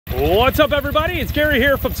What's up, everybody? It's Gary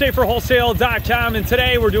here from saferwholesale.com, and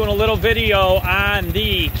today we're doing a little video on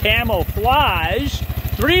the Camouflage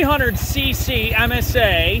 300cc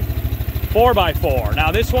MSA 4x4.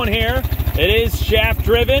 Now this one here, it is shaft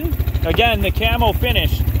driven. Again, the camo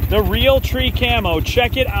finish, the real tree camo.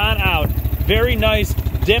 Check it on out. Very nice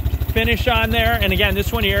dip finish on there. And again,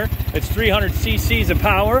 this one here, it's 300 cc's of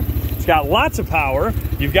power. It's got lots of power.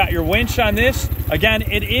 You've got your winch on this. Again,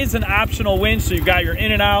 it is an optional winch, so you've got your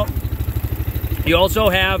in and out. You also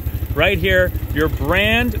have right here your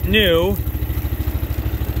brand new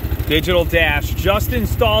digital dash, just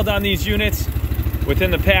installed on these units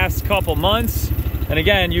within the past couple months. And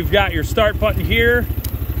again, you've got your start button here.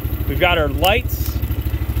 We've got our lights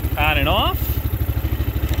on and off.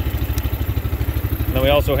 And then we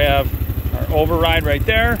also have our override right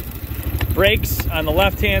there. Brakes on the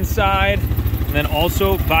left-hand side, and then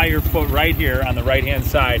also by your foot right here on the right-hand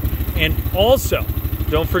side. And also,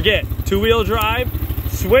 don't forget, two-wheel drive,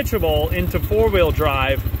 switchable into four-wheel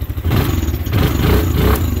drive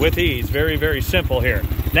with ease. Very, very simple here.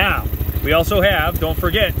 Now, we also have, don't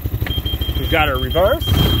forget, we've got our reverse,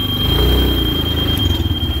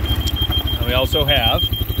 and we also have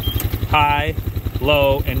high,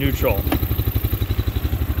 low, and neutral.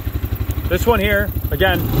 This one here,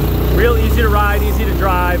 again, real easy to ride, easy to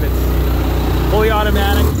drive. It's fully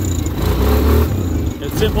automatic.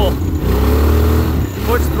 It's simple.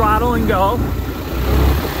 Push throttle and go.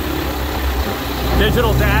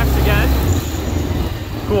 Digital dash again.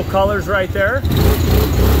 Cool colors right there.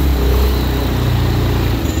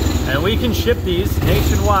 And we can ship these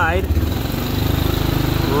nationwide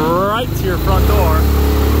right to your front door.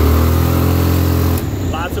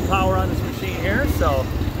 Lots of power on this machine here, so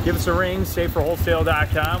give us a ring,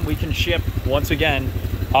 saferwholesale.com. We can ship, once again,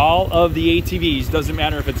 all of the ATVs. Doesn't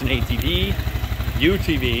matter if it's an ATV,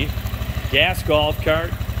 UTV, gas golf cart,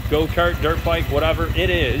 go-kart, dirt bike, whatever it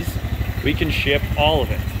is, we can ship all of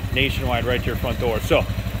it nationwide right to your front door. So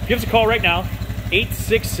give us a call right now,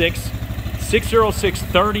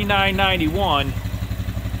 866-606-3991,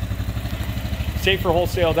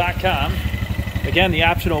 saferwholesale.com. Again, the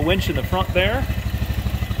optional winch in the front there.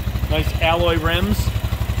 Nice alloy rims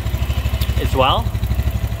as well.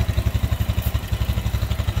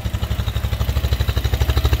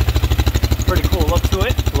 Pretty cool look to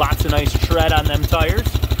it. Lots of nice tread on them tires.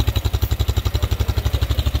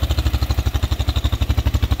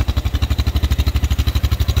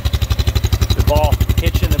 The ball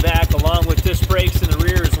hitch in the back along with disc brakes in the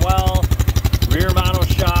rear as well. Rear mono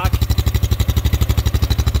shock.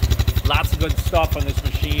 Lots of good stuff on this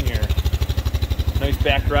machine here. Nice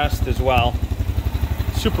backrest as well.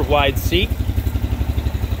 Super wide seat.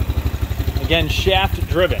 Again, shaft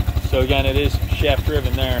driven. So again, it is shaft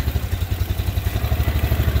driven there.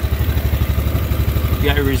 You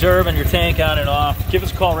got your reserve and your tank on and off. Give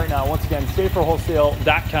us a call right now. Once again,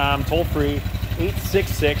 saferwholesale.com, toll free,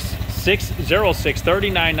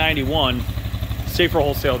 866-606-3991,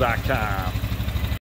 saferwholesale.com.